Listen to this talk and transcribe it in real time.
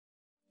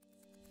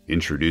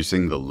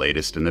Introducing the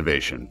latest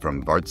innovation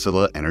from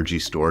Wärtsilä Energy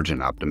Storage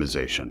and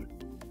Optimization.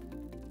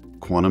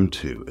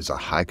 Quantum2 is a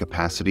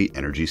high-capacity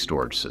energy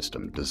storage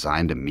system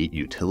designed to meet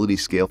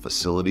utility-scale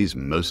facilities'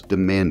 most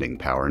demanding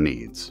power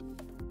needs.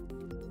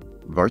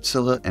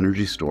 Wärtsilä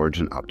Energy Storage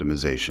and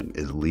Optimization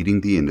is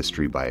leading the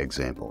industry by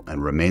example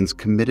and remains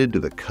committed to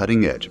the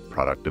cutting edge of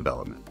product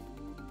development.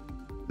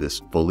 This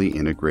fully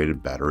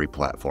integrated battery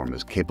platform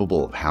is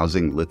capable of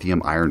housing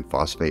lithium iron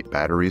phosphate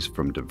batteries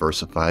from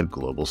diversified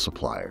global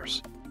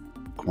suppliers.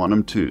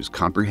 Quantum2's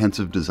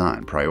comprehensive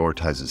design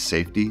prioritizes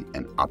safety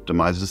and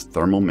optimizes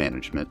thermal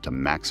management to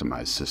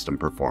maximize system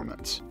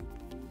performance.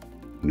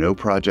 No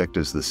project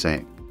is the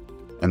same,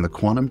 and the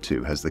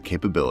Quantum2 has the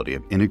capability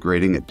of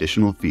integrating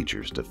additional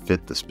features to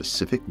fit the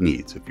specific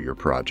needs of your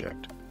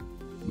project.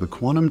 The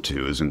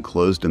Quantum2 is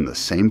enclosed in the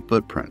same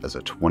footprint as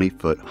a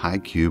 20-foot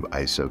high-cube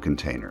ISO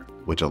container,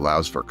 which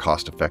allows for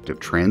cost-effective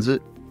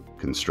transit,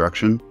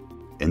 construction,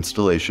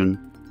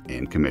 installation,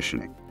 and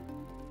commissioning.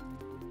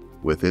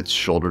 With its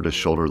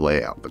shoulder-to-shoulder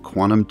layout, the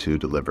Quantum2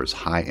 delivers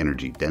high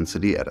energy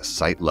density at a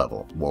site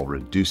level while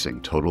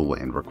reducing total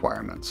land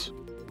requirements.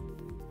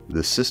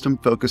 The system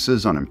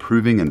focuses on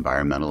improving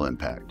environmental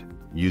impact,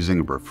 using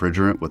a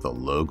refrigerant with a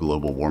low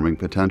global warming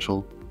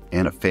potential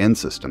and a fan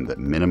system that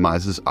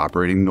minimizes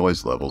operating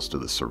noise levels to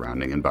the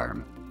surrounding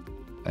environment.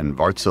 And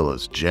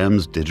Wärtsilä's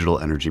GEMS digital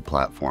energy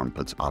platform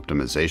puts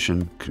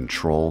optimization,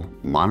 control,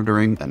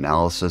 monitoring,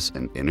 analysis,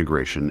 and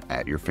integration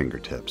at your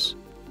fingertips.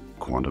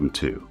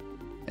 Quantum2,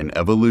 an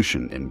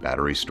evolution in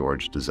battery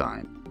storage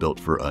design built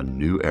for a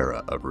new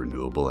era of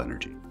renewable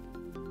energy.